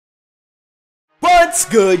What's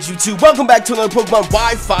good, YouTube? Welcome back to another Pokemon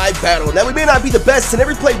Wi-Fi battle. Now, we may not be the best, and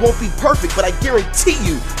every play won't be perfect, but I guarantee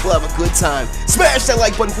you we'll have a good time. Smash that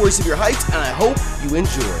like button for us if you're hyped, and I hope you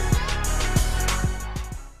enjoy.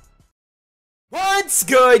 What's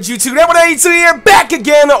good, YouTube? S1W13 here, back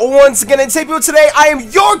again, once again. And today, I am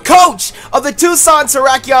your coach of the Tucson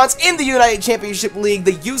Terrakions in the United Championship League,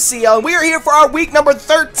 the UCL. And we are here for our week number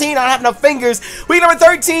 13. I don't have enough fingers. Week number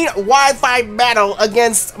 13 Wi-Fi battle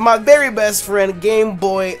against my very best friend, Game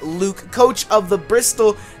Boy Luke, coach of the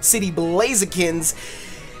Bristol City Blazikens.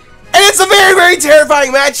 And it's a very, very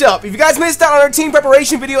terrifying matchup. If you guys missed out on our team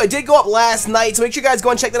preparation video, it did go up last night, so make sure you guys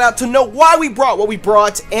go and check that out to know why we brought what we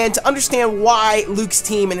brought and to understand why Luke's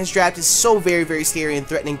team and his draft is so very, very scary and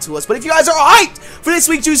threatening to us. But if you guys are hyped for this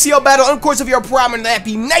week's UCL battle, and of course if you're a prominent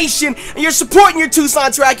Happy Nation and you're supporting your Tucson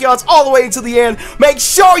Terrakions all the way until the end, make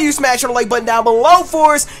sure you smash our like button down below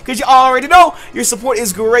for us, because you already know your support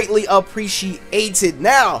is greatly appreciated.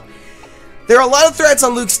 Now, there are a lot of threats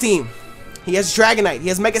on Luke's team. He has Dragonite, he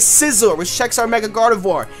has Mega Scizor, which checks our Mega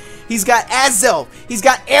Gardevoir. He's got Azelf, he's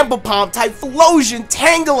got Ambipom, Typhlosion,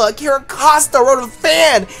 Tangela, Caracosta,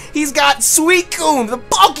 Rotofan. He's got Suicune, the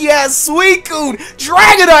bulky-ass Suicune,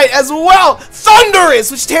 Dragonite as well, Thundurus,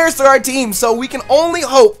 which tears through our team, so we can only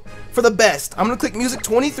hope for the best. I'm going to click Music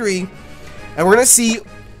 23, and we're going to see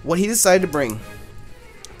what he decided to bring.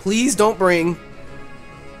 Please don't bring.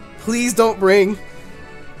 Please don't bring.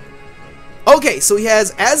 Okay, so he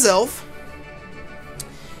has Azelf.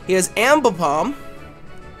 He has Ambipom.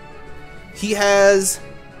 He has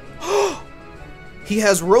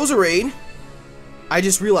Roserade. I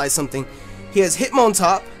just realized something. He has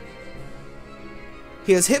Hitmontop.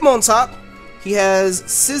 He has Hitmontop. He has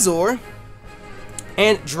Scizor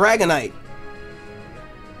and Dragonite.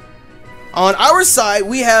 On our side,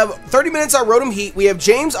 we have 30 minutes our Rotom Heat. We have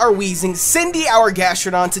James our Weezing, Cindy our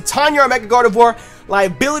Gastrodon, Titania our Mega Gardevoir,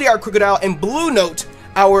 Liability our Crocodile, and Blue Note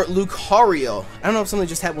our Lucario. I don't know if something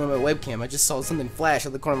just happened with my webcam. I just saw something flash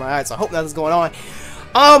at the corner of my eye, so I hope nothing's going on.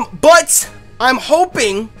 But I'm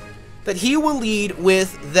hoping that he will lead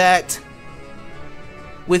with that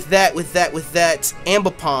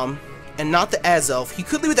Ambipom and not the Azelf. He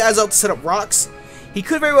could lead with the Azelf to set up rocks. He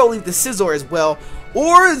could very well leave the Scizor as well,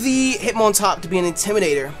 or the Hitmontop to be an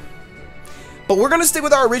Intimidator. But we're gonna stick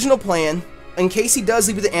with our original plan in case he does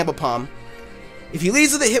leave with the Ambipom. If he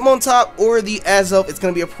leads with the Hitmontop or the Azelf, it's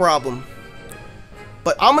going to be a problem.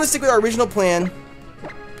 But I'm going to stick with our original plan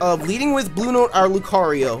of leading with Blue Note our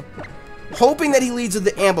Lucario, hoping that he leads with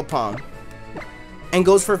the Ambipom and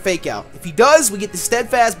goes for a Fake Out. If he does, we get the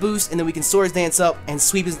Steadfast boost, and then we can Swords Dance up and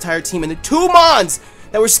sweep his entire team. And the two Mons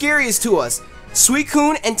that were scariest to us,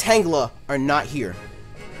 Suicune and Tangela, are not here.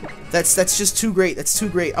 That's just too great. That's too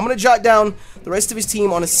great. I'm going to jot down the rest of his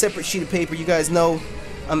team on a separate sheet of paper. You guys know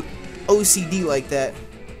I'm OCD like that.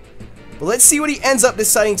 But let's see what he ends up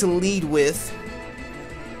deciding to lead with.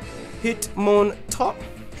 Hitmontop.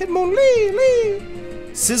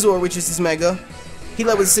 Hitmonlee. Scizor, which is his Mega. He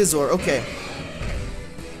led with Scizor. Okay.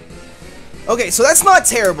 Okay, so that's not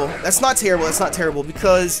terrible. That's not terrible. That's not terrible,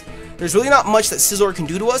 because there's really not much that Scizor can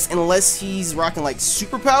do to us unless he's rocking like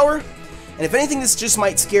superpower. And if anything, this just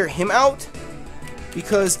might scare him out.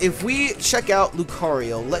 Because if we check out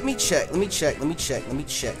Lucario, let me check.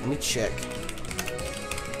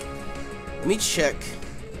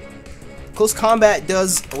 Close Combat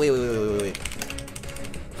does, oh, wait.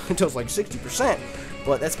 It does like 60%,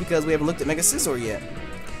 but that's because we haven't looked at Mega Scizor yet.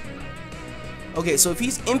 Okay, so if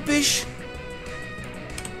he's Impish,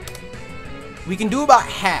 we can do about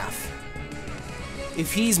half.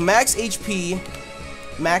 If he's max HP,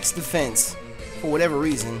 max defense, for whatever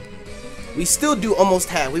reason, we still do almost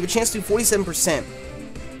half. We have a chance to do 47%.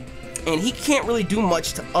 And he can't really do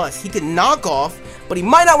much to us. He could knock off, but he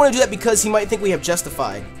might not want to do that because he might think we have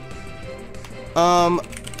Justified. I'm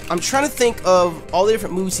trying to think of all the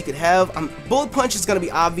different moves he could have. Bullet Punch is going to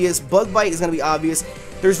be obvious. Bug Bite is going to be obvious.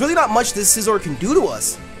 There's really not much this Scizor can do to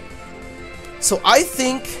us. So I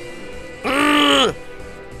think... I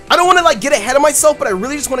don't want to like get ahead of myself, but I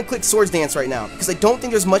really just want to click Swords Dance right now, because I don't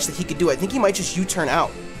think there's much that he could do. I think he might just U-turn out.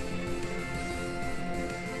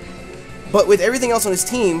 But with everything else on his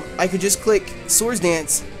team, I could just click Swords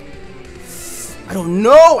Dance. I don't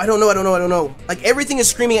know. Like, everything is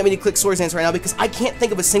screaming at me to click Swords Dance right now, because I can't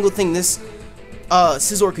think of a single thing this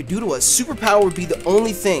Scizor could do to us. Superpower would be the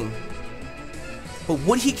only thing. But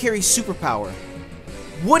would he carry Superpower?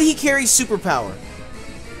 Would he carry Superpower?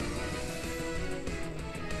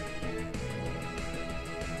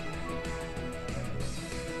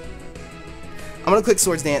 I'm gonna click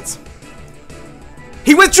Swords Dance.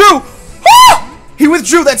 He withdrew! He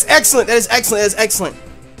withdrew! That's excellent! That is excellent! That is excellent!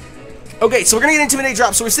 Okay, so we're gonna get Intimidate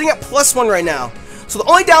drop. So we're sitting at +1 right now. So the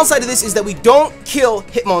only downside of this is that we don't kill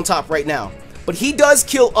Hitmontop right now, but he does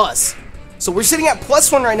kill us. So we're sitting at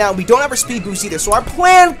 +1 right now. We don't have our speed boost either. So our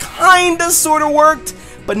plan kinda sorta worked,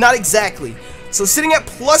 but not exactly. So sitting at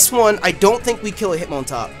 +1, I don't think we kill a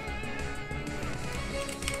Hitmontop.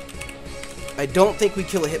 I don't think we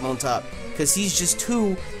kill a Hitmontop because he's just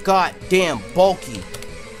too goddamn bulky.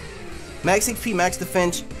 Max HP, max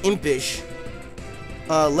defense, impish.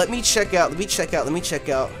 Let me check out. It's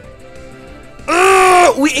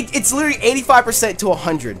literally 85% to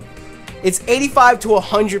 100. It's 85 to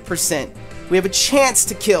 100%. We have a chance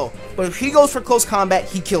to kill, but if he goes for close combat,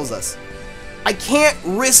 he kills us. I can't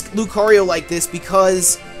risk Lucario like this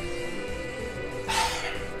because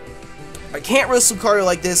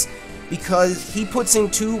he puts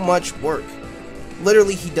in too much work.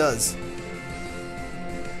 Literally, he does.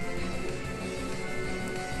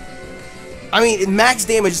 I mean, max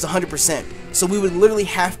damage is 100%, so we would literally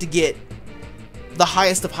have to get the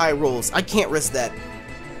highest of high rolls. I can't risk that.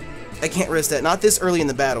 I can't risk that. Not this early in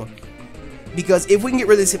the battle. Because if we can get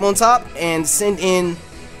rid of this Hitmontop and send in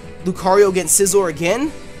Lucario against Scizor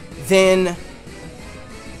again, then...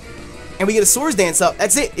 and we get a Swords Dance up,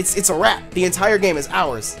 that's it. It's a wrap. The entire game is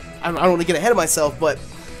ours. I don't want to get ahead of myself, but...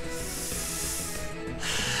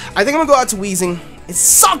 I think I'm going to go out to Weezing. It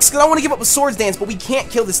sucks because I want to give up a Swords Dance, but we can't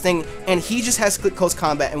kill this thing, and he just has to click close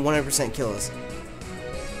combat and 100% kill us.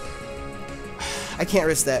 I can't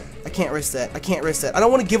risk that. I can't risk that. I can't risk that. I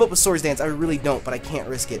don't want to give up a Swords Dance. I really don't, but I can't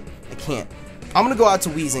risk it. I can't. I'm going to go out to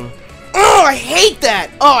Weezing. Oh, I hate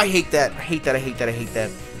that! Oh, I hate that. I hate that. I hate that. I hate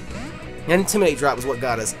that. That Intimidate drop is what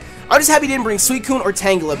got us. I'm just happy he didn't bring Suicune or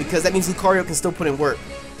Tangela because that means Lucario can still put in work.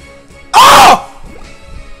 Oh!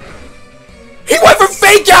 He went for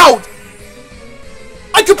Fake Out!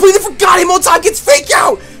 I completely forgot Hitmontop gets Fake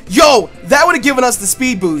Out! Yo, that would have given us the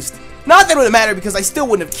speed boost. Not that it would have mattered because I still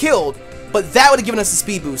wouldn't have killed, but that would have given us the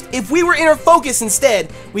speed boost. If we were Inner Focus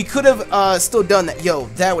instead, we could have still done that. Yo,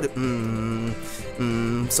 that would have...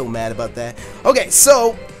 so mad about that. Okay,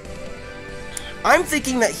 so... I'm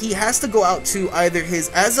thinking that he has to go out to either his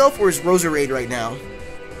Azelf or his Roserade right now.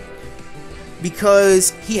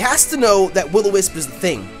 Because he has to know that Will-O-Wisp is the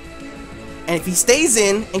thing. And if he stays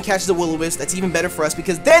in and catches a Will-O-Wisp, that's even better for us,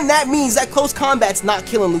 because then that means that close combat's not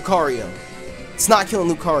killing Lucario. It's not killing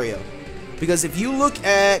Lucario. Because if you look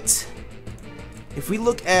at... if we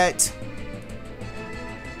look at...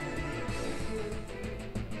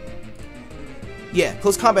 yeah,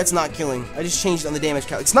 close combat's not killing. I just changed it on the damage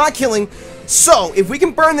count. It's not killing. So, if we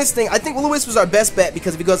can burn this thing, I think Will-O-Wisp is our best bet,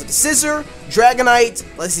 because if he goes up to Scizor, Dragonite,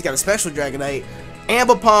 unless he's got a special Dragonite,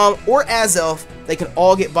 Ambipom, or Azelf, they can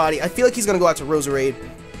all get body. I feel like he's going to go out to Roserade.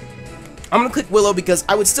 I'm going to click Willow because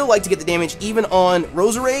I would still like to get the damage even on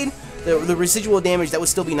Roserade. The residual damage, that would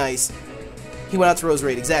still be nice. He went out to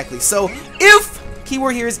Roserade, exactly. So, if,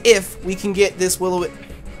 keyword here is if, we can get this Willow...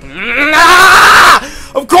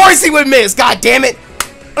 of course he would miss, god damn it!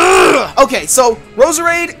 Okay, so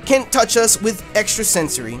Roserade can touch us with extra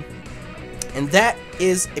sensory, and that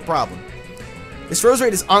is a problem. This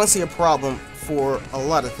Roserade is honestly a problem for a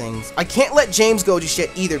lot of things. I can't let James go just yet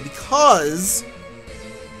either because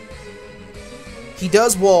he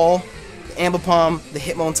does wall the Ambipom, the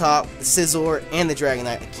Hitmontop, the Scizor, and the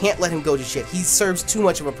Dragonite. I can't let him go just yet. He serves too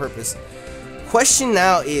much of a purpose. Question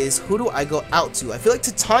now is, who do I go out to? I feel like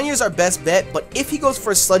Titania is our best bet, but if he goes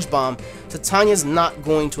for a Sludge Bomb, Titania's not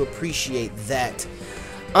going to appreciate that.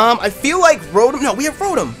 I feel like Rotom... no, we have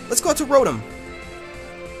Rotom. Let's go out to Rotom.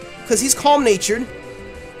 Because he's calm-natured.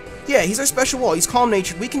 Yeah, he's our special wall. He's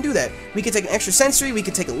calm-natured. We can do that. We can take an extra sensory. We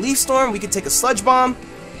can take a Leaf Storm. We can take a Sludge Bomb.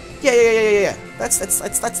 Yeah. That's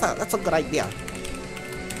a good idea.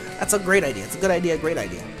 That's a great idea. It's a good idea. Great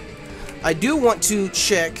idea. I do want to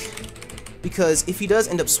check... because if he does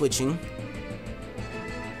end up switching,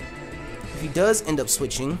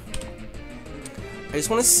 I just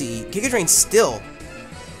want to see. Giga Drain still.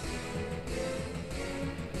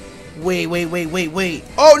 Wait.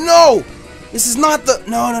 Oh no! This is not the.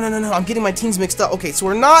 No. I'm getting my teams mixed up. Okay, so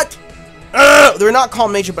we're not. They're not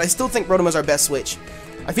Calm Nature, but I still think Rotom is our best switch.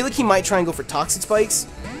 I feel like he might try and go for Toxic Spikes.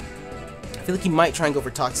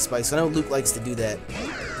 I know Luke likes to do that.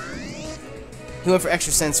 He went for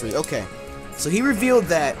extra sensory. Okay. So he revealed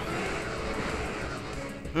that.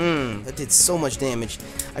 That did so much damage.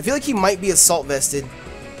 I feel like he might be Assault Vested.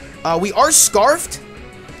 We are Scarfed,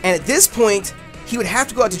 and at this point, he would have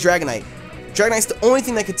to go out to Dragonite. Dragonite's the only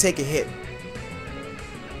thing that could take a hit.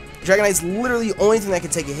 Dragonite's literally the only thing that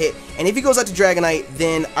could take a hit. And if he goes out to Dragonite,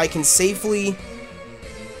 then I can safely...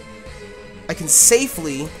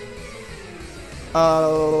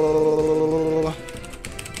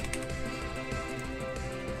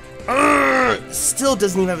 Still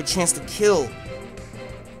doesn't even have a chance to kill.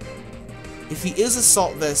 If he is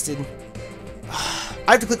assault vested,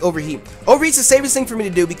 I have to click overheat. Overheat's the safest thing for me to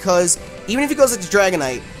do because even if he goes into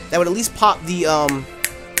Dragonite, that would at least pop the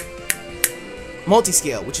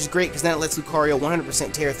multi-scale, which is great because then it lets Lucario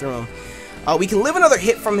 100% tear through him. We can live another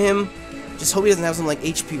hit from him. Just hope he doesn't have something like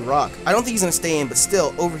HP Rock. I don't think he's going to stay in, but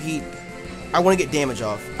still, overheat. I want to get damage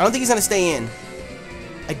off. I don't think he's going to stay in.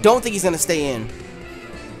 I don't think he's going to stay in.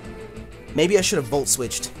 Maybe I should have Volt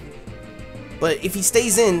Switched. But if he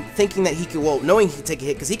stays in, thinking that he could, well, knowing he can take a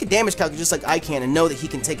hit, because he can damage calculate just like I can and know that he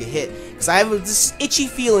can take a hit. Because I have this itchy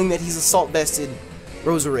feeling that he's Assault Vested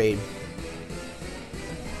Roserade.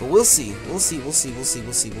 But we'll see. We'll see.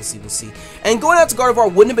 And going out to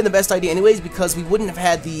Gardevoir wouldn't have been the best idea anyways, because we wouldn't have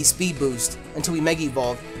had the speed boost until we Mega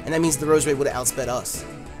Evolved, and that means the Roserade would have outsped us.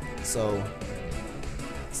 So,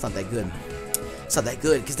 it's not that good. It's not that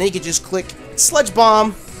good, because then you could just click Sludge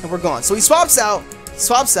Bomb, and we're gone. So he swaps out.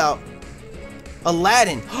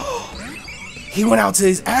 Aladdin. He went out to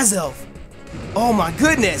his Azelf. Oh my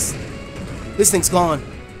goodness. This thing's gone.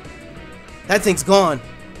 That thing's gone.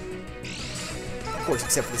 Of course,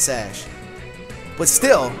 except for the Sash. But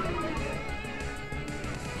still,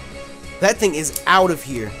 that thing is out of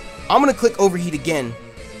here. I'm going to click Overheat again,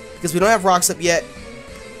 because we don't have rocks up yet.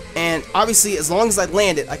 And obviously, as long as I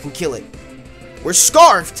land it, I can kill it. We're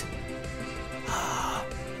Scarfed.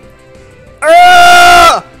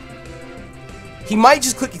 He might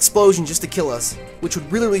just click Explosion just to kill us, which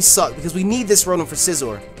would really, really suck, because we need this Rotom for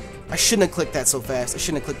Scizor. I shouldn't have clicked that so fast. I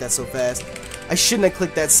should not have clicked that so fast.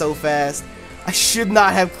 I should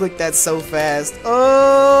not have clicked that so fast.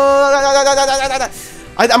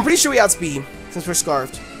 I'm pretty sure we outspeed him, since we're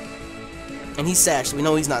Scarfed. And he's Sashed, so we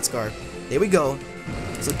know he's not Scarfed. There we go.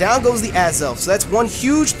 So down goes the Azelf. So that's one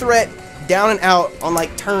huge threat down and out on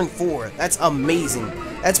like turn 4. That's amazing.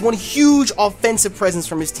 That's one huge offensive presence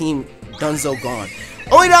from his team. Dunzo gone.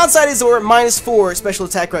 Only downside is we're at -4 special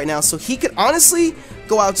attack right now, so he could honestly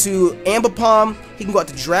go out to Ambipom, he can go out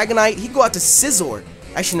to Dragonite, he can go out to Scizor.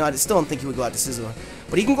 Actually, no, I still don't think he would go out to Scizor.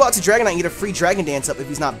 But he can go out to Dragonite and get a free Dragon Dance up if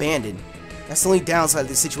he's not banded. That's the only downside of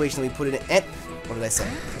this situation that we put it in. What did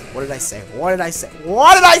I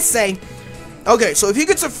say? Okay, so if he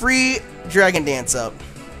gets a free Dragon Dance up,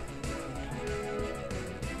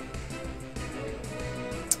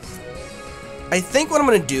 I think what I'm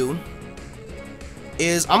going to do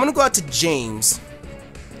is I'm gonna go out to James.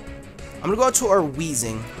 I'm gonna go out to our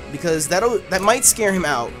Weezing because that might scare him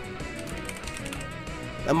out.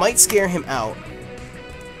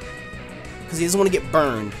 Because he doesn't want to get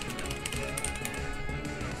burned.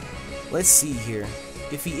 Let's see here.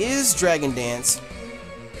 If he is Dragon Dance,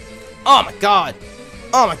 oh my god!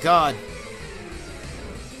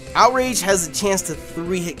 Outrage has a chance to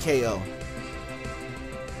 3-hit KO.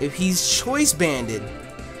 If he's Choice Banded.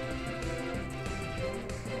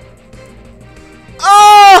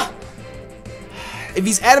 If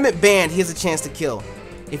he's Adamant Band, he has a chance to kill.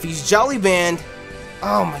 If he's Jolly Band,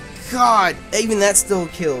 oh my god, even that still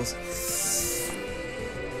kills.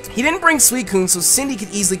 He didn't bring Suicune, so Cindy could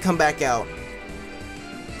easily come back out.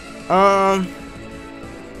 I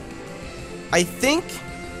think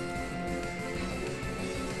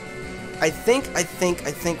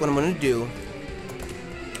what I'm gonna do.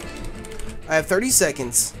 I have 30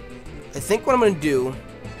 seconds. I think what I'm gonna do.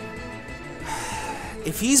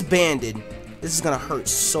 If he's banded, this is gonna hurt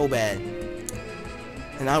so bad.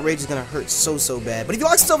 And Outrage is gonna hurt so bad. But if he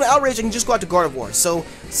locks himself in Outrage, I can just go out to Gardevoir. So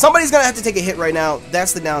somebody's gonna have to take a hit right now.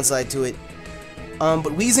 That's the downside to it.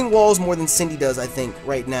 But Weezing walls more than Cindy does, I think,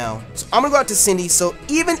 right now. So I'm gonna go out to Cindy. So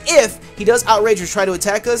even if he does Outrage or try to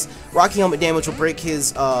attack us, Rocky Helmet damage will break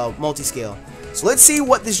his multi-scale. So let's see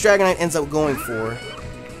what this Dragonite ends up going for.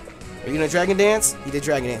 Are you gonna Dragon Dance? He did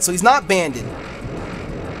Dragon Dance. So he's not banded.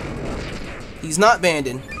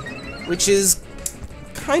 Which is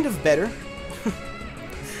kind of better.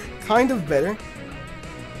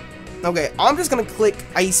 Okay, I'm just gonna click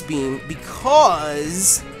Ice Beam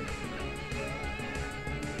because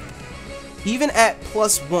even at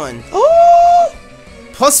 +1,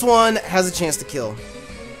 +1 has a chance to kill.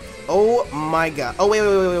 Oh my god. Oh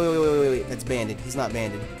wait. That's banded. He's not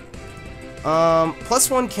banded.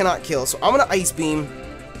 +1 cannot kill, so I'm gonna Ice Beam.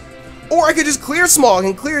 Or I could just clear Smog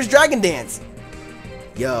and clear his Dragon Dance.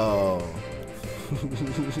 Yo.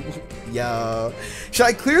 Should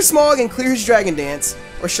I clear Smog and clear his Dragon Dance,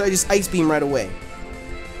 or should I just Ice Beam right away?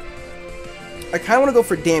 I kind of want to go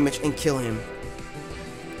for damage and kill him.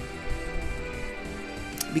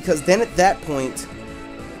 Because then at that point,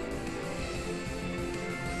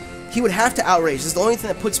 he would have to Outrage. This is the only thing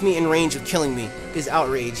that puts me in range of killing me, is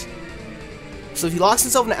Outrage. So if he locks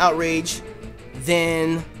himself in Outrage,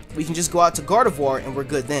 then we can just go out to Gardevoir and we're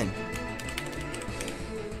good then.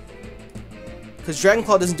 Because Dragon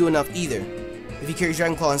Claw doesn't do enough either. If he carries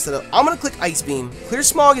Dragon Claw instead of... I'm going to click Ice Beam. Clear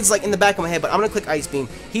Smog is like in the back of my head, but I'm going to click Ice Beam.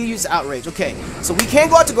 He used Outrage. Okay, so we can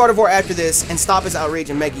go out to Gardevoir after this and stop his Outrage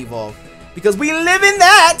and Mega Evolve. Because we live in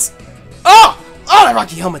that! Oh! Oh, that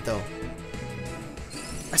Rocky Helmet, though.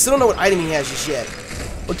 I still don't know what item he has just yet.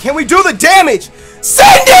 But can we do the damage?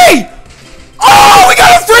 Cindy! Oh, we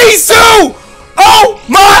got a freeze too! Oh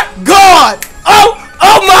my god! Oh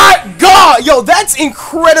my god! Yo, that's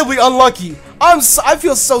incredibly unlucky. I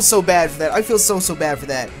feel so bad for that. I feel so bad for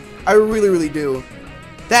that. I really do.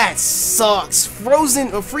 That sucks.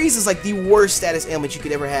 Freeze is like the worst status ailment you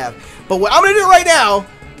could ever have. But what I'm gonna do right now,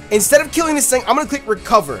 instead of killing this thing, I'm gonna click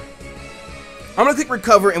Recover. I'm gonna click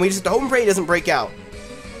Recover, and we just have to hope and pray he doesn't break out.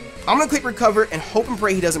 I'm gonna click Recover and hope and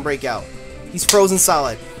pray he doesn't break out. He's frozen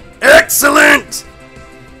solid. Excellent!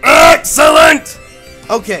 Excellent!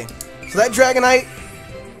 Okay, so that Dragonite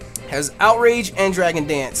has Outrage and Dragon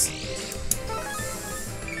Dance.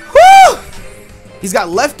 Woo! He's got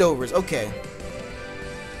leftovers. Okay.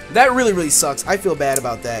 That really sucks. I feel bad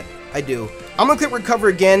about that. I do. I'm gonna click Recover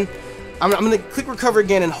again. I'm gonna click Recover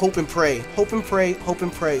again and hope and pray. Hope and pray, hope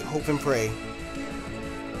and pray, hope and pray.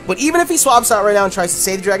 But even if he swaps out right now and tries to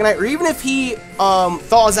save the Dragonite, or even if he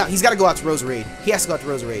thaws out, he's got to go out to Roserade. He has to go out to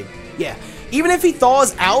Roserade. Yeah. Even if he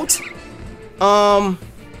thaws out,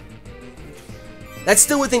 that's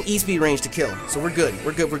still within E-Speed range to kill. So we're good.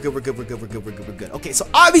 We're good. Okay, so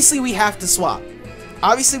obviously we have to swap.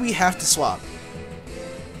 Obviously we have to swap.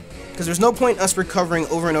 Because there's no point in us recovering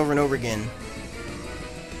over and over again.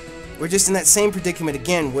 We're just in that same predicament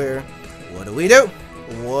again where, what do we do?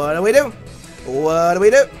 What do we do? What do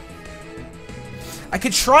we do? I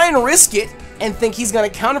could try and risk it and think he's going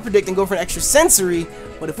to counter-predict and go for an extra sensory,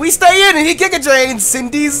 but if we stay in and he Giga Drains,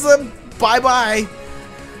 Cindy's bye-bye.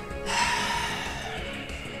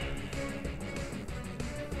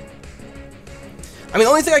 I mean, the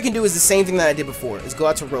only thing I can do is the same thing that I did before, is go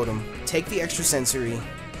out to Rotom, take the extra sensory,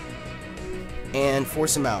 and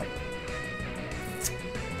force him out.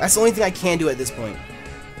 That's the only thing I can do at this point,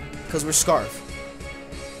 because we're Scarf.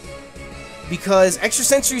 Because extra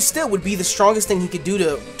sensory still would be the strongest thing he could do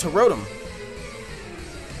to Rotom.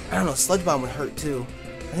 I don't know, Sludge Bomb would hurt too.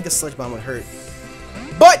 I think a Sludge Bomb would hurt.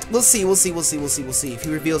 But we'll see if he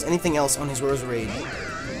reveals anything else on his Roserade.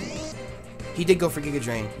 He did go for Giga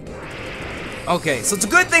Drain. Okay, so it's a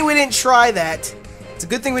good thing we didn't try that. It's a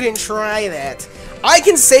good thing we didn't try that. I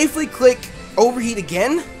can safely click Overheat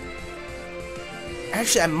again.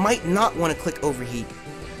 Actually, I might not want to click Overheat.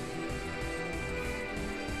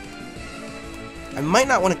 I might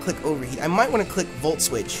not want to click Overheat. I might want to click Volt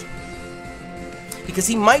Switch. Because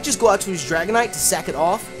he might just go out to his Dragonite to sack it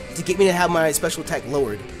off to get me to have my special attack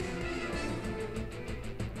lowered.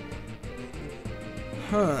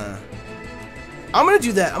 Huh. I'm going to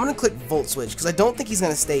do that. I'm going to click Volt Switch because I don't think he's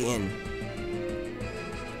going to stay in.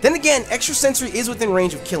 Then again, extra sensory is within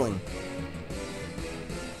range of killing.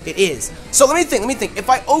 It is. So let me think. If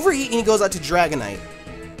I overheat and he goes out to Dragonite,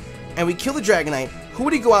 and we kill the Dragonite, who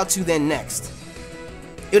would he go out to then next?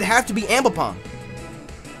 It would have to be Ambipom.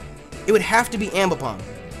 It would have to be Ambipom.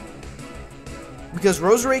 Because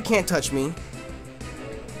Roserade can't touch me.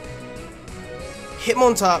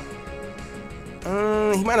 Hitmontop.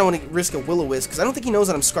 He might not want to risk a Will-O-Wisp because I don't think he knows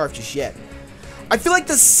that I'm Scarf just yet. I feel like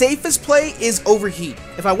the safest play is Overheat.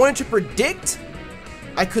 If I wanted to predict,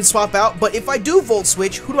 I could swap out. But if I do Volt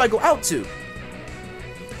Switch, who do I go out to?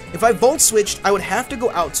 If I Volt Switched, I would have to go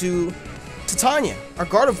out to Titania, our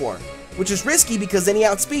Gardevoir. Which is risky because then he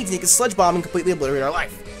outspeeds and he can Sludge Bomb and completely obliterate our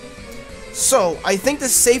life. So, I think the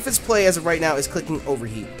safest play as of right now is clicking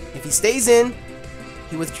Overheat. If he stays in,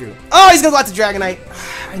 he withdrew. Oh, he's gonna go out to Dragonite.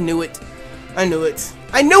 I knew it.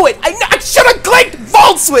 I should have clicked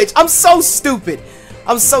Volt Switch! I'm so stupid.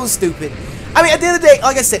 I mean, at the end of the day,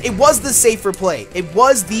 like I said, it was the safer play. It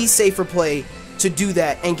was the safer play to do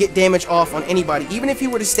that and get damage off on anybody. Even if he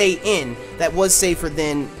were to stay in, that was safer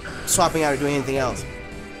than swapping out or doing anything else.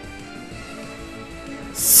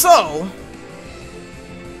 So,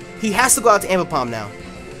 he has to go out to Ambipom now.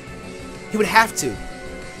 He would have to.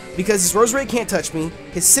 Because his Roserade can't touch me.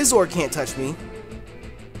 His Scizor can't touch me.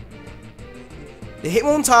 The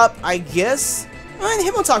Hitmontop, I guess... the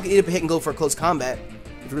Hitmontop could eat up a hit and go for a close combat.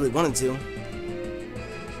 If he really wanted to.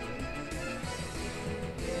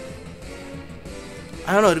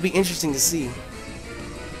 I don't know, it'll be interesting to see.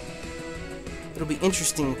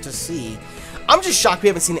 I'm just shocked we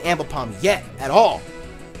haven't seen the Ambipom yet, at all.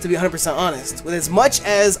 To be 100% honest. With as much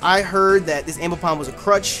as I heard that this Ambipom was a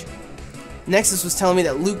crutch, Nexus was telling me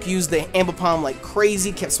that Luke used the Ambipom like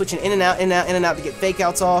crazy, kept switching in and out, in and out, in and out to get fake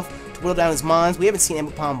outs off, to whittle down his mons. We haven't seen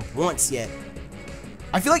Ambipom once yet.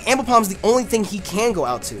 I feel like Ambipom's the only thing he can go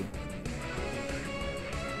out to.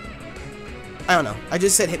 I don't know. I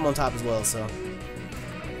just said Hitmontop as well, so.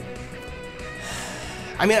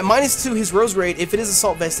 I mean, at -2, his Rose Raid, if it is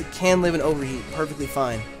Assault Vest, it can live in Overheat perfectly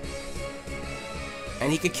fine.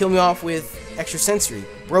 And he could kill me off with Extra Sensory.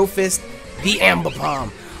 Bro Fist, the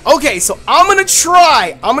Ambipom. Okay, so I'm gonna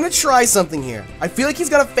try something here. I feel like he's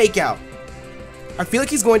gonna fake out. I feel like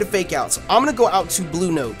he's going to fake out. So I'm gonna go out to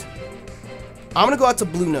Blue Note. I'm gonna go out to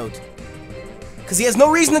Blue Note. Because he has no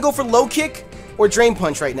reason to go for Low Kick or Drain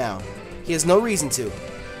Punch right now. He has no reason to.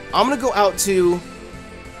 I'm gonna go out to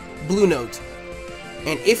Blue Note.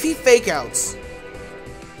 And if he fake outs,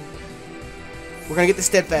 we're gonna get the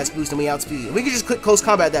Steadfast boost and we outspeed. We can just click Close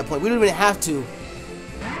Combat at that point. We don't even have to.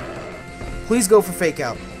 Please go for fake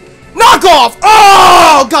out. Knock off!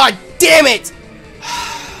 Oh, god damn it!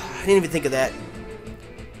 I didn't even think of that.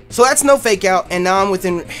 So that's no fake out, and now I'm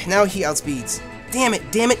within. Now he outspeeds. Damn it!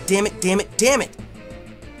 Damn it! Damn it! Damn it! Damn it!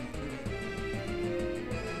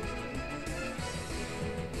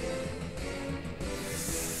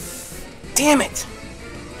 Damn it!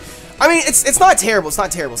 I mean, it's not terrible. It's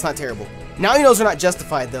not terrible. It's not terrible. Now he knows we're not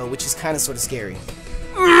justified though, which is kind of sort of scary.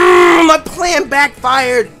 My plan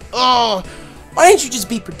backfired. Oh, why didn't you just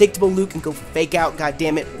be predictable, Luke, and go for fake out? God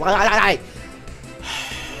damn it! Why?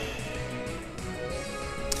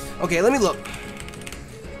 Okay, let me look.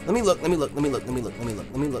 Let me look. Let me look. Let me look. Let me look. Let me look.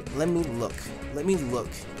 Let me look. Let me look. Let me look.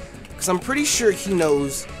 Because I'm pretty sure he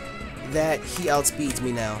knows that he outspeeds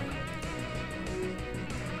me now.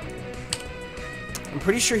 I'm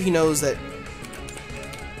pretty sure he knows that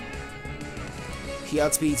he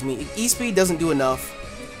outspeeds me. E-Speed doesn't do enough.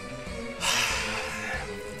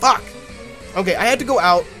 Fuck! Okay, I had to go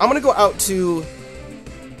out. I'm gonna go out to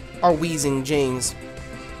our Wheezing James.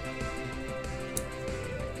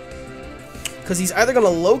 Because he's either gonna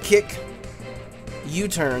low kick,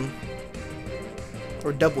 U-turn,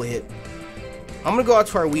 or double hit. I'm gonna go out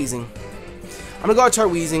to our Wheezing. I'm gonna go out to our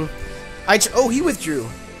Wheezing. Oh, he withdrew.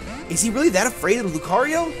 Is he really that afraid of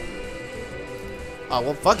Lucario? Oh,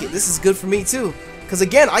 well, fuck it. This is good for me, too. Because,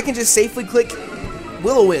 again, I can just safely click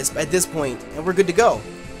Will-O-Wisp at this point, and we're good to go.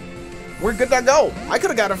 We're good to go. I could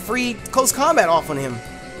have got a free Close Combat off on him.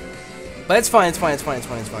 But it's fine, it's fine, it's fine, it's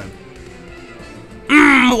fine, it's fine.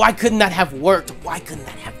 Why couldn't that have worked? Why couldn't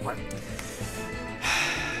that have worked?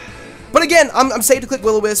 But, again, I'm safe to click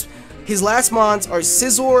Will-O-Wisp. His last mons are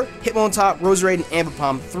Scizor, Hitmontop, Roserade, and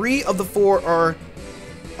Ambipom. 3 of the 4 are...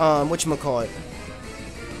 whatchamacallit,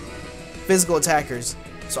 physical attackers.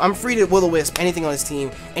 So I'm free to Will-O-Wisp anything on his team.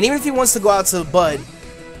 And even if he wants to go out to Bud,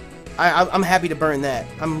 I'm happy to burn that.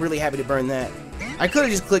 I'm really happy to burn that. I could have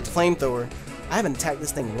just clicked Flamethrower. I haven't attacked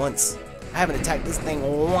this thing once.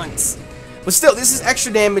 But still, this is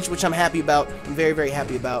extra damage, which I'm happy about. I'm very, very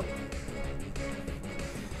happy about.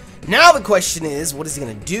 Now the question is, what is he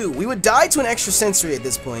going to do? We would die to an extra sensory at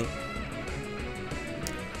this point.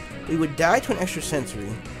 We would die to an extra sensory.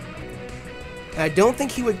 And I don't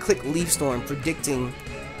think he would click Leaf Storm, predicting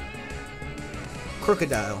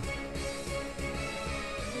Crocodile.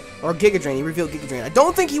 Or Giga Drain. He revealed Giga Drain. I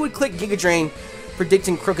don't think he would click Giga Drain,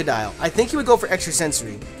 predicting Crocodile. I think he would go for extra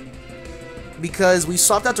sensory. Because we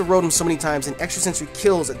swapped out to Rotom so many times, and extra sensory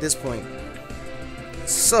kills at this point.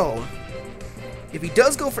 So, if he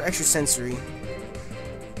does go for extra sensory,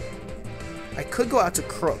 I could go out to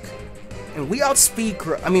Crook. And we outspeed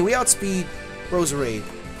Roserade.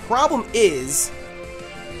 Problem is,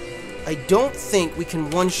 I don't think we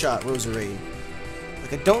can one-shot Roserade.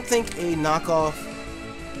 Like, I don't think a knockoff...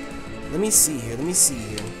 Let me see here.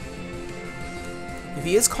 If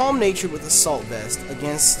he is calm-natured with Assault Vest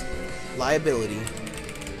against Liability,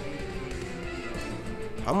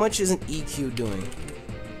 how much is an EQ doing?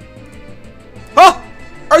 Ah!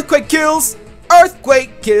 Earthquake kills!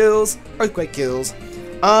 Earthquake kills! Earthquake kills!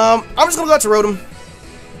 I'm just gonna go out to Rotom.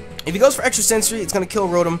 If he goes for extra sensory, it's gonna kill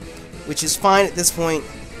Rotom, which is fine at this point.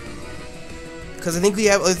 Because I think we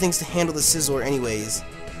have other things to handle the Scizor anyways.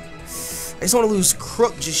 I just don't want to lose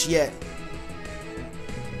Crook just yet.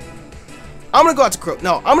 I'm gonna go out to Crook.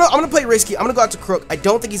 No, I'm gonna play risky. I'm gonna go out to Crook. I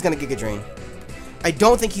don't think he's gonna Giga Drain.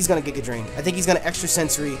 I think he's gonna extra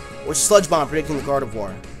sensory or Sludge Bomb, predicting the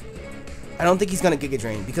Gardevoir. I don't think he's gonna Giga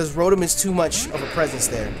Drain because Rotom is too much of a presence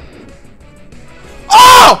there.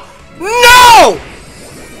 Oh! No!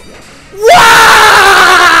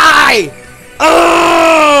 Why?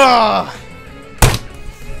 Ugh!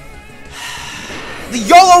 The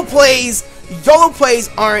YOLO plays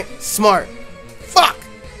aren't smart. Fuck!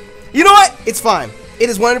 You know what? It's fine. It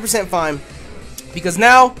is 100% fine. Because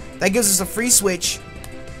now, that gives us a free switch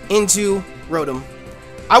into Rotom.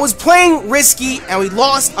 I was playing risky, and we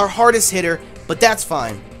lost our hardest hitter, but that's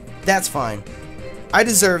fine. That's fine. I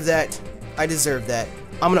deserve that. I deserve that.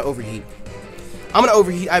 I'm gonna overheat. I'm gonna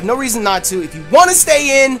overheat. I have no reason not to. If you want to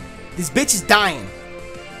stay in, this bitch is dying.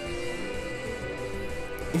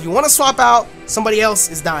 If you want to swap out, somebody else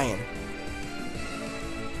is dying.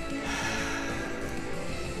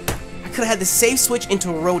 I could have had the safe switch into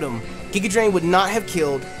a Rotom. Giga Drain would not have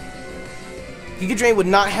killed. Giga Drain would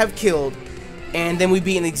not have killed. And then we'd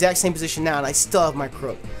be in the exact same position now, and I still have my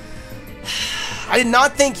Crook. I did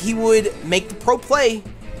not think he would make the pro play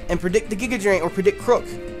and predict the Giga Drain or predict Crook.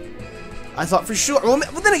 I thought for sure. Well,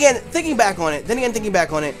 but then again, thinking back on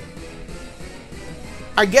it,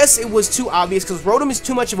 I guess it was too obvious because Rotom is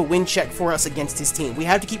too much of a win check for us against his team. We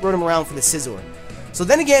have to keep Rotom around for the Scizor. So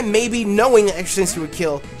then again, maybe knowing that Extra Sensory would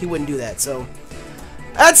kill, he wouldn't do that. So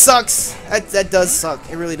that sucks. That does suck.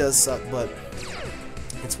 It really does suck, but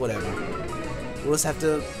it's whatever. We'll just have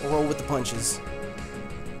to roll with the punches.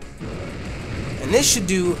 And this should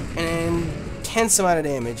do an intense amount of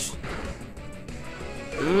damage.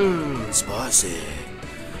 Spicy.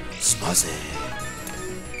 Spicy.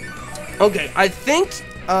 Okay, I think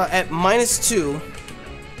at -2,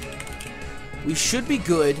 we should be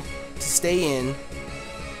good to stay in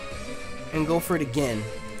and go for it again.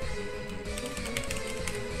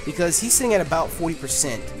 Because he's sitting at about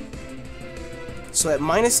 40%. So at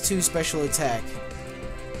 -2 special attack,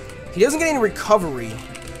 he doesn't get any recovery.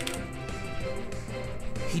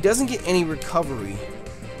 He doesn't get any recovery.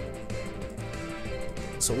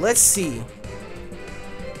 So let's see.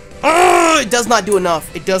 Oh, it does not do enough.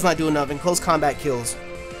 It does not do enough in close combat kills.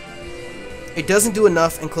 It doesn't do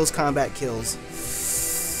enough in close combat kills.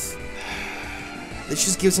 This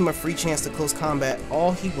just gives him a free chance to close combat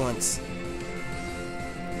all he wants.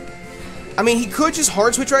 I mean, he could just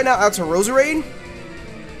hard switch right now out to Roserade,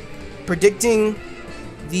 predicting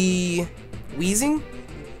the Weezing.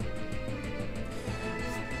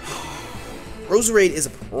 Roserade is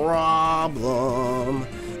a problem.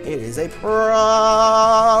 It is a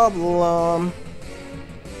problem.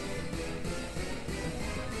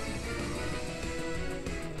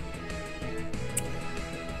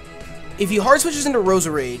 If he hard switches into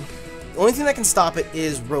Roserade, the only thing that can stop it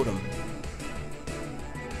is Rotom.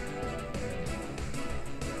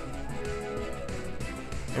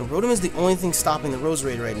 And Rotom is the only thing stopping the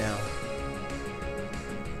Roserade right now.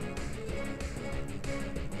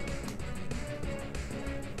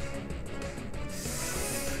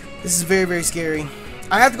 This is very, very scary.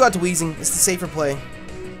 I have to go out to Weezing. It's the safer play.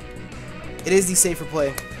 It is the safer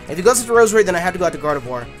play. If he goes to Roserade, then I have to go out to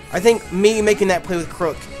Gardevoir. I think me making that play with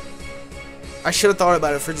Crook, I should have thought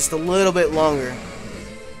about it for just a little bit longer.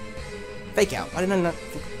 Fake out. Why did I not?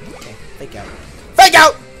 Okay, fake out. Fake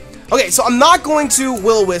out! Okay, so I'm not going to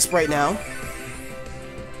Will-O-Wisp right now.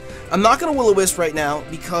 I'm not going to Will-O-Wisp right now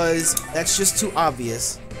because that's just too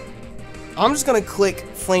obvious. I'm just going to click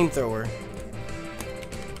Flamethrower.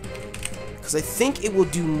 Because I think it will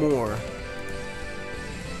do more.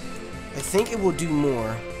 I think it will do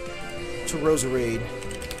more to Roserade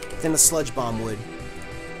than a Sludge Bomb would.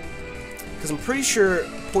 Because I'm pretty sure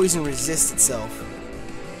poison resists itself.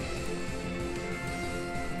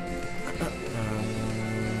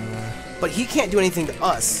 But he can't do anything to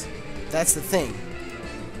us. That's the thing.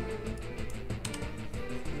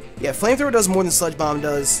 Yeah, Flamethrower does more than Sludge Bomb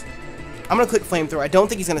does. I'm going to click Flamethrower. I don't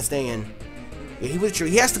think he's going to stay in. Yeah, he withdrew.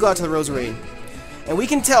 He has to go out to the Roserade. And we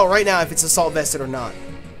can tell right now if it's Assault Vested or not.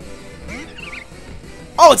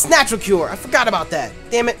 Oh, it's Natural Cure. I forgot about that.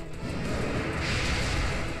 Damn it.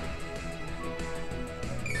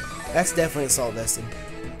 That's definitely Assault Vested.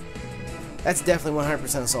 That's definitely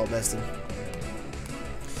 100% Assault Vested.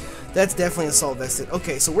 That's definitely Assault Vested.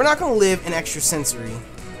 Okay, so we're not going to live in Extra Sensory.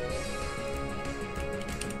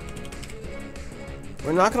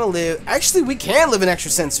 We're not going to live... Actually, we can live in Extra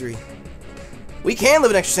Sensory. We can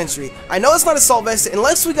live in Extra Sensory. I know it's not Assault Vested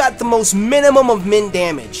unless we got the most minimum of min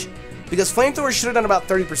damage. Because Flamethrower should have done about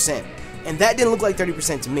 30%. And that didn't look like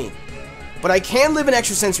 30% to me. But I can live in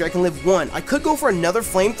Extra Sensory. I can live 1. I could go for another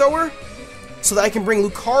Flamethrower so that I can bring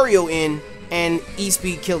Lucario in and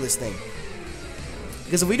E-Speed kill this thing.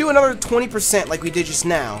 Because if we do another 20% like we did just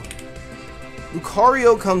now,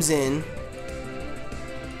 Lucario comes in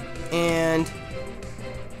and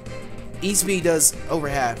E-Speed does over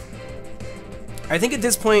half. I think at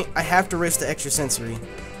this point I have to risk the Extra Sensory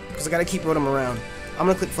because I gotta keep Rotom around. I'm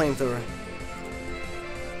gonna click Flamethrower.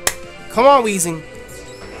 Come on, Weezing.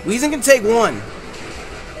 Weezing can take 1.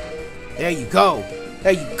 There you go.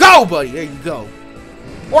 There you go, buddy. There you go.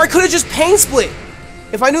 Or I could have just Pain Split.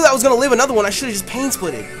 If I knew that I was gonna live another one, I should have just pain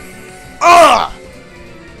splitted. Ah!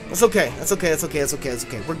 That's okay. That's okay. That's okay. That's okay. That's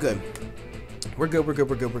okay. We're good. We're good. We're good.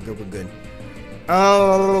 We're good. We're good. We're good.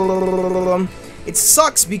 It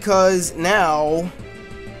sucks because now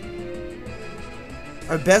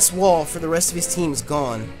our best wall for the rest of his team is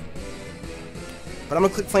gone. But I'm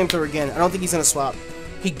gonna click flamethrower again. I don't think he's gonna swap.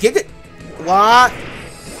 He giga. What?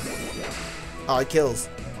 Oh, it kills.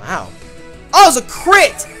 Wow. Oh, it was a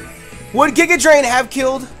crit! Would Giga Drain have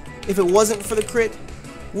killed if it wasn't for the crit?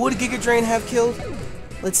 Would Giga Drain have killed?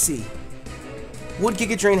 Let's see. Would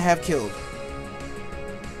Giga Drain have killed?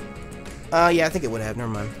 Yeah, I think it would have. Never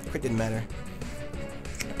mind. Crit didn't matter.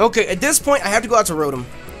 Okay, at this point, I have to go out to Rotom.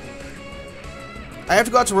 I have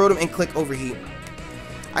to go out to Rotom and click Overheat.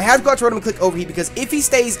 I have to go out to Rotom and click Overheat because if he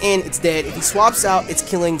stays in, it's dead. If he swaps out, it's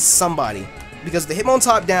killing somebody. Because with the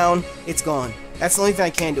Hitmontop down, it's gone. That's the only thing I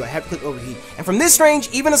can do. I have to click Overheat. And from this range,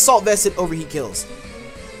 even Assault Vested, Overheat kills.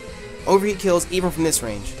 Overheat kills even from this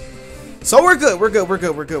range. So we're good. We're good. We're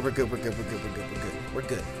good. We're good. We're good. We're good. We're good. We're good. We're good. We're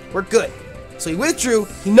good. We're good. So he withdrew.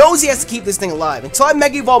 He knows he has to keep this thing alive. Until I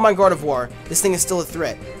Mega Evolve my Gardevoir, this thing is still a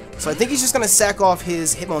threat. So I think he's just going to sack off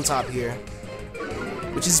his Hitmontop here.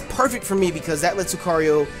 Which is perfect for me because that lets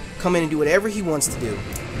Lucario come in and do whatever he wants to do.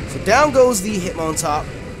 So down goes the Hitmontop.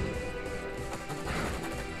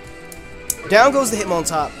 Down goes the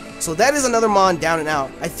Hitmontop. So that is another Mon down and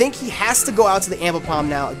out. I think he has to go out to the Ambipom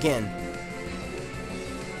now again.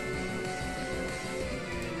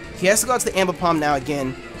 He has to go out to the Ambipom now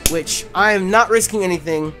again, which I am not risking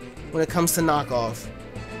anything when it comes to knockoff.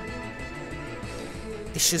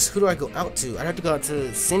 It's just, who do I go out to? I'd have to go out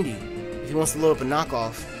to Cindy if he wants to load up a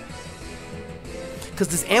knockoff. Because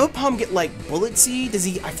does Ambipom get, like, Bullet Seed? Does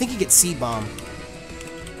he? I think he gets Seed Bomb.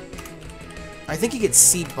 I think he gets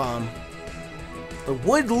Seed Bomb. But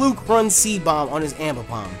would Luke run Seed Bomb on his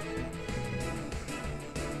Ambipom?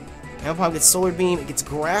 Ambipom gets Solar Beam, it gets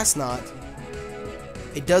Grass Knot.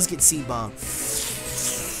 It does get Seed Bomb.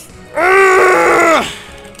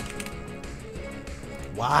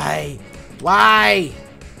 Why? Why? Why?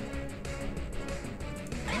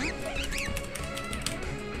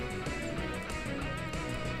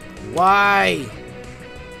 Why?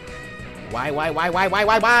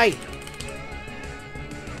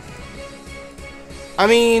 I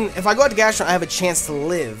mean, if I go out to Gastron, I have a chance to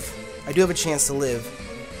live. I do have a chance to live.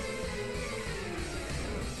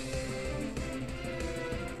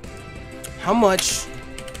 How much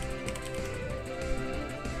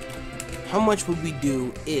would we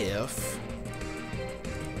do if...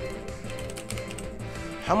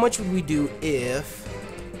 How much would we do if...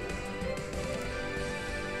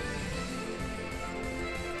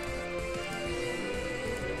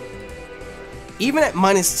 Even at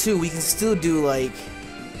 -2, we can still do, like,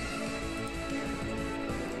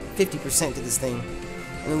 50% to this thing.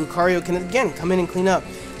 And then Lucario can, again, come in and clean up.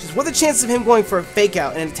 Just what are the chances of him going for a Fake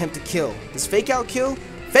Out in an attempt to kill? Does Fake Out kill?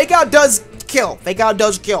 Fake Out does kill! Fake Out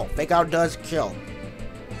does kill! Fake Out does kill.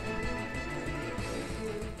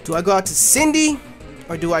 Do I go out to Cindy?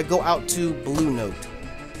 Or do I go out to Blue Note?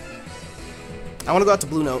 I want to go out to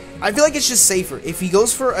Blue Note. I feel like it's just safer. If he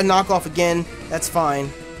goes for a knockoff again, that's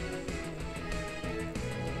fine.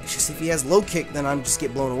 It's just if he has low kick, then I'm just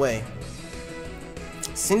get blown away.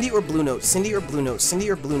 Cindy or Blue Note? Cindy or Blue Note? Cindy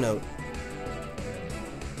or Blue Note?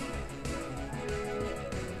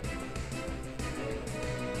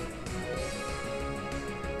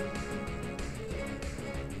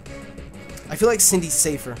 I feel like Cindy's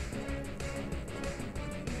safer.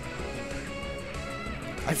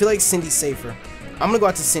 I feel like Cindy's safer. I'm gonna go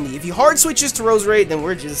out to Cindy. If he hard switches to Roserade, then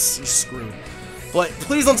we're just screwed. But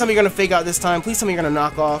please don't tell me you're gonna Fake Out this time. Please tell me you're gonna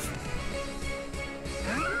knock off.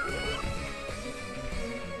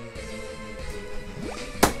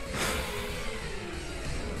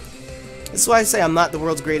 This is why I say I'm not the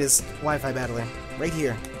world's greatest Wi-Fi battler. Right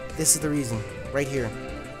here. This is the reason. Right here.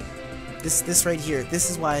 This right here.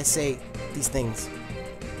 This is why I say these things.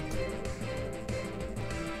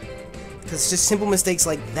 Because it's just simple mistakes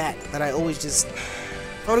like that I always just...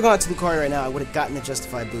 If I would have gone out to Lucario right now, I would have gotten a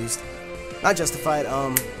Justified boost. Not Justified,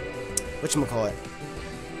 whatchamacallit.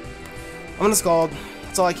 I'm gonna Scald.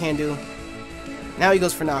 That's all I can do. Now he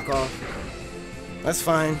goes for knockoff. That's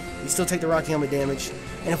fine. We still take the Rocky Helmet damage.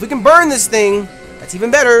 And if we can burn this thing, that's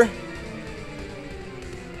even better.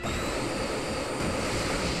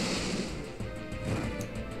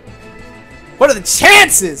 What are the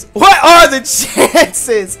chances? What are the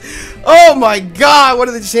chances? Oh my god, what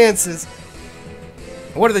are the chances?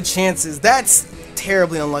 What are the chances? That's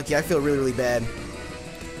terribly unlucky. I feel really, really bad.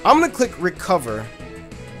 I'm gonna click Recover.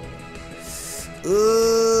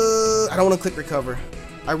 I don't want to click Recover.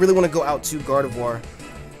 I really want to go out to Gardevoir.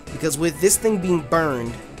 Because with this thing being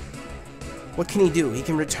burned, what can he do? He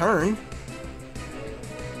can return.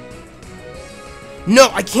 No,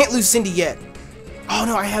 I can't lose Cindy yet. Oh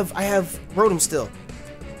no, I have Rotom still.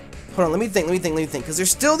 Hold on, let me think. Because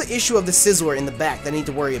there's still the issue of the Scizor in the back that I need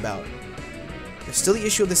to worry about. There's still the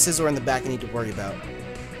issue of the Scizor in the back I need to worry about.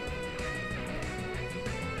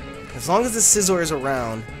 As long as the Scizor is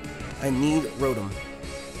around, I need Rotom.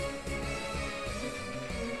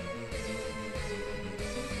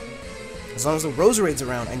 As long as the Roserade's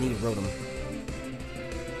around, I need Rotom.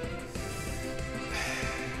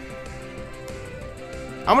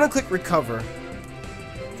 I'm gonna click Recover.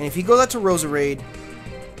 And if he goes out to Roserade,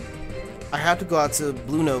 I have to go out to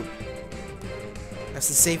Blue Note. That's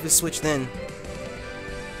the safest switch then.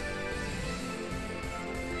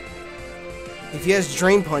 If he has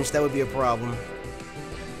Drain Punch, that would be a problem.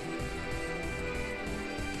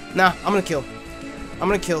 Nah, I'm gonna kill. I'm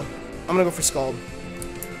gonna go for Scald.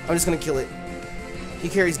 I'm just gonna kill it. He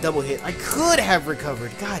carries double hit. I could have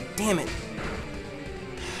recovered. God damn it.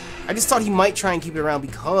 I just thought he might try and keep it around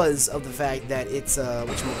because of the fact that it's,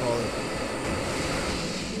 whatchamacallit.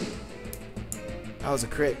 That was a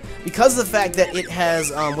crit. Because of the fact that it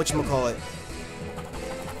has, whatchamacallit.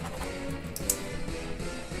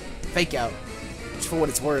 Fake out. Just for what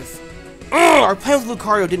it's worth. Our plan with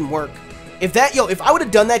Lucario didn't work. If I would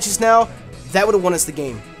have done that just now, that would have won us the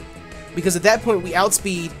game. Because at that point, we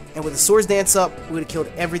outspeed, and with the Swords Dance up, we would have killed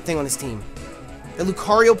everything on his team. The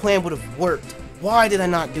Lucario plan would have worked. Why did I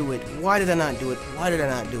not do it? Why did I not do it? Why did I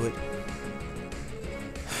not do it?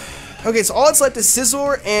 Okay, so all that's left is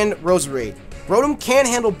Scizor and Roserade. Rotom can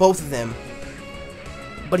handle both of them,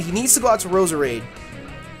 but he needs to go out to Roserade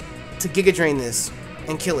to Giga Drain this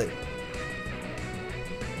and kill it.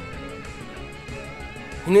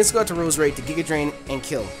 He needs to go out to Roserade to Giga Drain and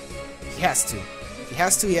kill. He has to. He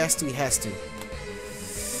has to, he has to, he has to.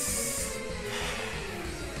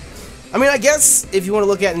 I mean, I guess if you want to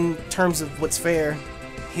look at it in terms of what's fair,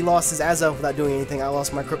 he lost his Azelf without doing anything. I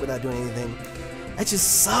lost my Crook without doing anything. That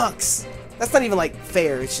just sucks. That's not even like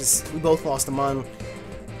fair. It's just we both lost a Mon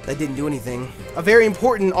that didn't do anything. A very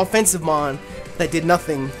important offensive Mon that did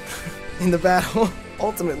nothing in the battle,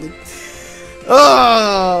 ultimately.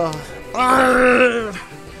 I'm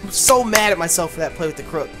so mad at myself for that play with the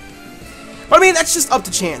Crook. But I mean, that's just up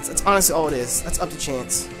to chance. That's honestly all it is. That's up to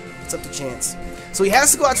chance. It's up to chance. So he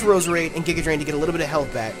has to go out to Roserade and Giga Drain to get a little bit of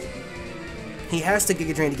health back. He has to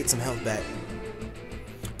Giga Drain to get some health back.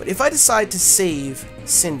 But if I decide to save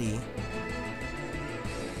Cindy,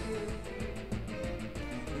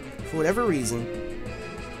 for whatever reason,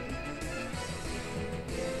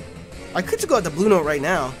 I could just go out to Blue Note right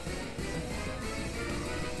now.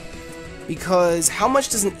 Because how much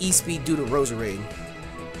does an E-Speed do to Roserade?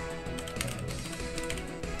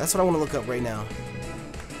 That's what I want to look up right now.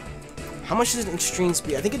 How much does an Extreme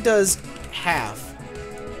Speed? I think it does half.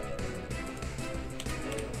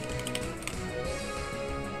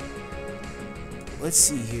 Let's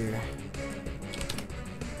see here.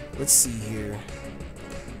 Let's see here.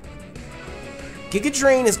 Giga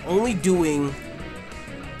Drain is only doing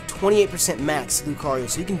 28% max to Lucario,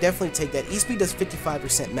 so you can definitely take that. E-Speed does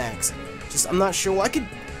 55% max. Just, I'm not sure. Well, I could...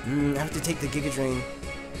 I have to take the Giga Drain.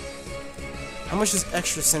 How much does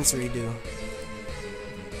Extra Sensory do?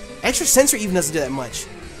 Extra Sensory even doesn't do that much.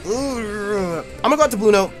 I'm gonna go out to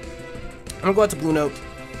Blue Note.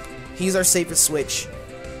 He's our safest switch.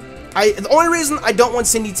 The only reason I don't want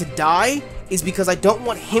Cindy to die is because I don't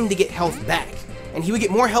want him to get health back. And he would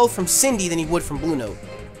get more health from Cindy than he would from Blue Note.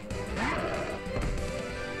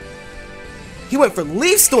 He went for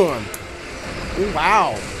Leaf Storm. Ooh,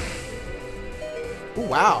 wow. Ooh,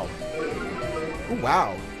 wow. Ooh,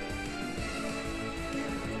 wow.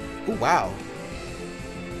 Ooh, wow.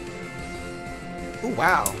 Ooh,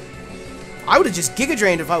 wow. I would have just Giga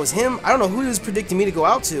Drained if I was him. I don't know who he was predicting me to go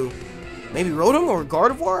out to. Maybe Rotom or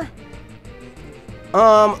Gardevoir?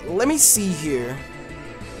 Let me see here.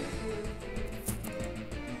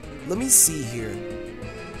 Let me see here.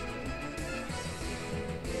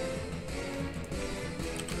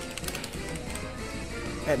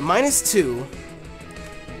 At -2.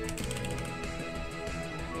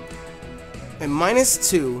 At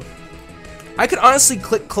 -2. I could honestly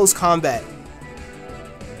click Close Combat.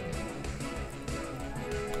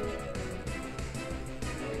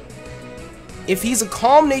 If he's a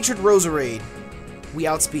calm-natured Roserade, we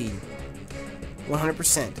outspeed.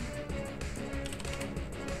 100%.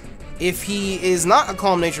 If he is not a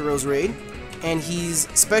calm-natured Roserade, and he's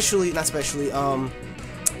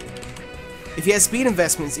if he has speed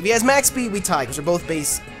investments, if he has max speed, we tie, because they're both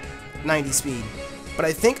base 90 speed. But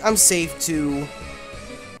I think I'm safe to...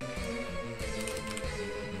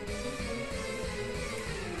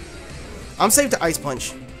 I'm safe to Ice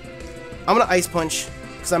Punch. I'm gonna Ice Punch,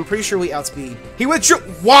 because I'm pretty sure we outspeed. He withdrew.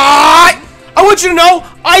 What? I want you to know,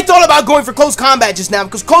 I thought about going for close combat just now,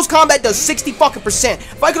 because close combat does 60 fucking %.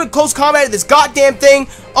 If I could have close combated this goddamn thing,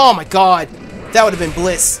 oh my god. That would have been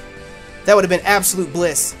bliss. That would have been absolute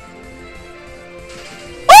bliss.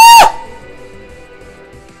 Ah!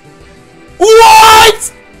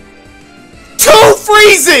 What? 2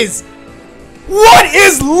 freezes! What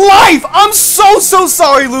is life? I'm so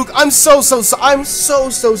sorry, Luke. I'm so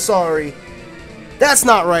sorry. That's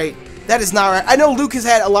not right. That is not right. I know Luke has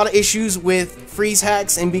had a lot of issues with freeze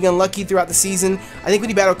hacks and being unlucky throughout the season. I think when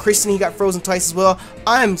he battled Kristen, he got frozen twice as well.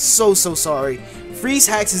 I'm so sorry. Freeze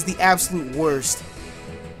hacks is the absolute worst.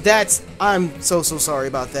 I'm so sorry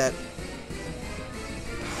about that.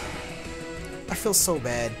 I feel so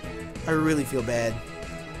bad. I really feel bad.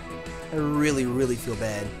 I really feel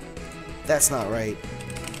bad. That's not right.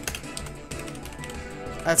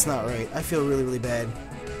 That's not right. I feel really bad.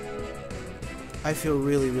 I feel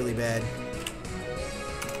really bad.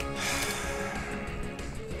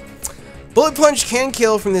 Bullet Punch can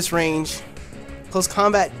kill from this range. Close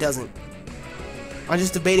combat doesn't. I'm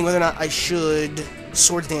just debating whether or not I should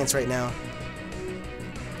Swords Dance right now.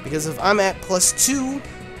 Because if I'm at +2,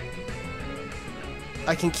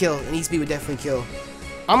 I can kill, and ESP would definitely kill.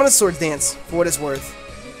 I'm gonna Swords Dance for what it's worth.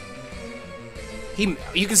 You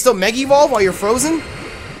can still Mega Evolve while you're frozen?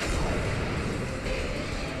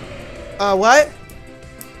 What?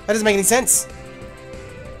 That doesn't make any sense.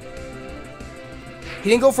 He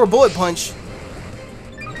didn't go for a Bullet Punch.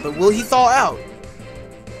 But will he thaw out?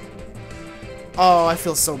 Oh, I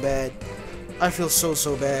feel so bad. I feel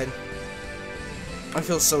so bad. I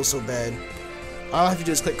feel so bad. All I have to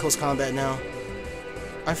do is click close combat now.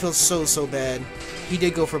 I feel so bad. He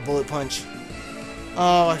did go for a Bullet Punch.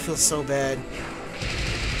 Oh, I feel so bad.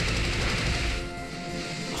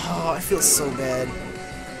 Oh, I feel so bad.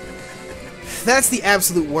 That's the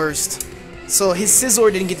absolute worst. So his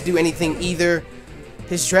Scizor didn't get to do anything either.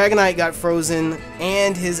 His Dragonite got frozen,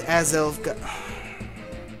 and his Azelf got...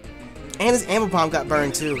 And his Ambipom got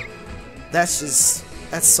burned too. That's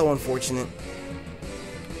so unfortunate.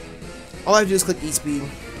 All I have to do is click E-Speed.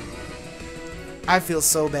 I feel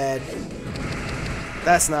so bad.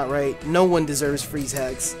 That's not right. No one deserves freeze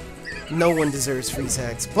hacks. No one deserves freeze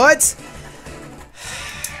hacks. But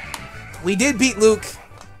we did beat Luke.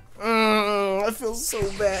 I feel so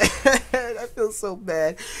bad. I feel so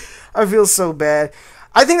bad. I feel so bad.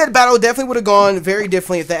 I think that battle definitely would have gone very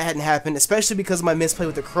differently if that hadn't happened, especially because of my misplay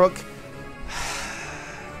with the Crook.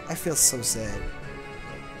 I feel so sad.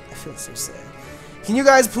 I feel so sad. Can you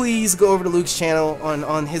guys please go over to Luke's channel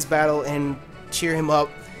on his battle and cheer him up?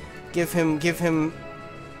 Give him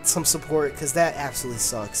some support, because that absolutely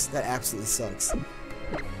sucks. That absolutely sucks.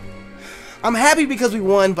 I'm happy because we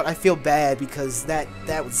won, but I feel bad because that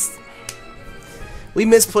was... We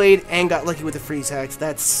misplayed and got lucky with the freeze hacks.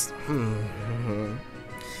 That's...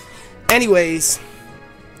 Anyways,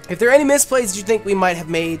 if there are any misplays that you think we might have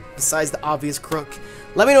made besides the obvious Crook,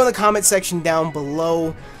 let me know in the comment section down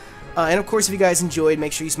below. And of course, if you guys enjoyed,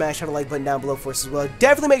 make sure you smash that like button down below for us as well.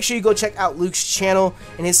 Definitely make sure you go check out Luke's channel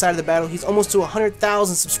and his side of the battle. He's almost to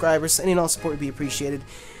 100,000 subscribers, so any and all support would be appreciated.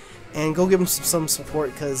 And go give him some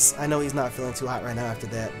support, because I know he's not feeling too hot right now after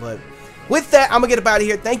that. But with that, I'm going to get up out of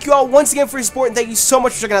here. Thank you all once again for your support, and thank you so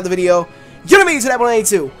much for checking out the video. You're going to meet you to that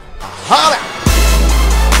 182. Holla!